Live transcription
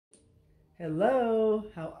Hello,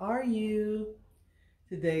 how are you?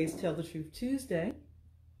 Today's Tell the Truth Tuesday.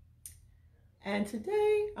 And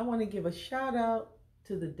today I want to give a shout out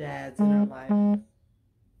to the dads in our life.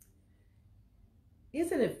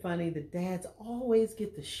 Isn't it funny that dads always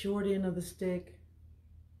get the short end of the stick?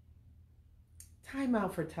 Time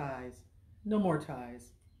out for ties. No more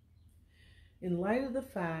ties. In light of the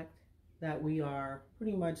fact that we are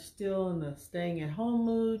pretty much still in the staying at home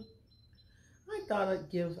mood, I thought I'd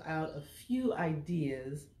give out a few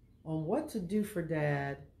ideas on what to do for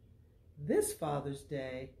dad this Father's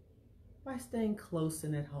Day by staying close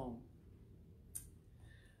and at home.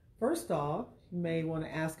 First off, you may want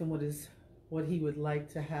to ask him what he would like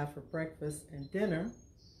to have for breakfast and dinner,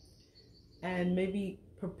 and maybe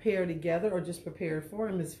prepare together or just prepare for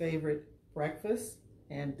him his favorite breakfast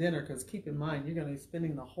and dinner, because keep in mind, you're going to be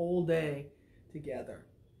spending the whole day together.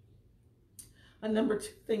 A number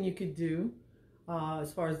two thing you could do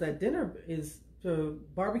as far as that dinner is to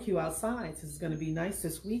barbecue outside, since it's going to be nice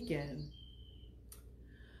this weekend.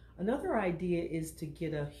 Another idea is to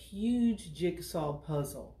get a huge jigsaw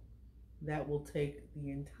puzzle that will take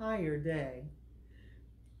the entire day.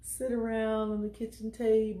 Sit around on the kitchen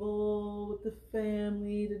table with the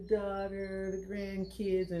family, the daughter, the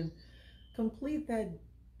grandkids, and complete that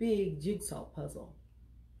big jigsaw puzzle.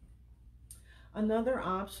 Another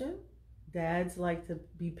option, dads like to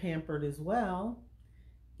be pampered as well,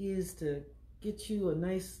 is to get you a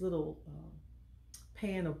nice little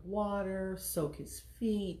pan of water, soak his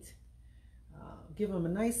feet, give him a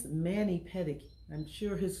nice mani-pedi. I'm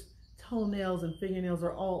sure his toenails and fingernails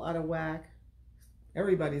are all out of whack.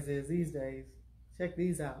 Everybody's is these days. Check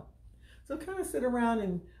these out. So kind of sit around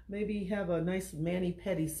and maybe have a nice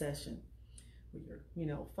mani-pedi session where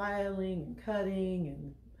you're, filing and cutting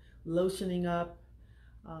and lotioning up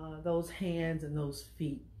those hands and those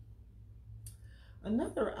feet.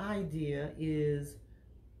 Another idea is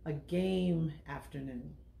a game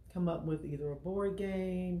afternoon. Come up with either a board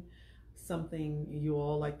game, something you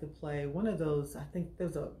all like to play. One of those, I think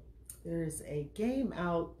there's a game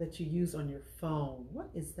out that you use on your phone.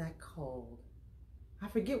 What is that called? I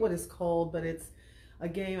forget what it's called, but it's a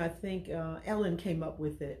game, I think Ellen came up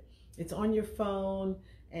with it. It's on your phone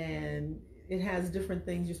and it has different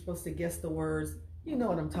things. You're supposed to guess the words. You know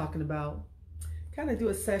what I'm talking about. Kind of do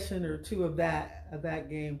a session or two of that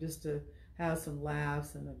game just to have some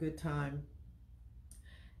laughs and a good time.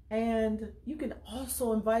 And you can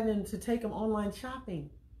also invite him to take him online shopping.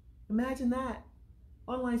 Imagine that,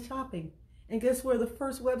 online shopping. And guess where the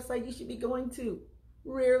first website you should be going to?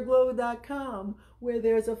 rareglow.com, where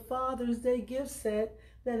there's a Father's Day gift set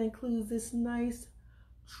that includes this nice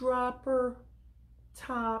dropper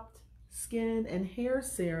topped skin and hair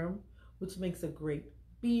serum, which makes a great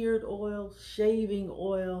beard oil, shaving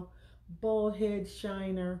oil, bald head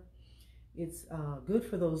shiner. It's good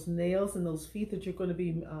for those nails and those feet that you're going to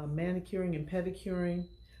be manicuring and pedicuring.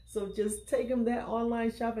 So just take them that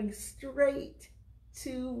online shopping straight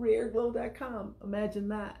to rareglow.com. Imagine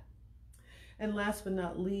that. And last but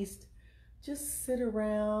not least, just sit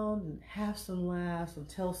around and have some laughs and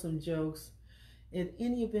tell some jokes. In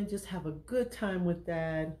any event, just have a good time with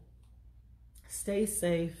dad. Stay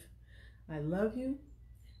safe. I love you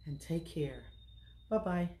and take care.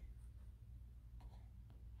 Bye-bye.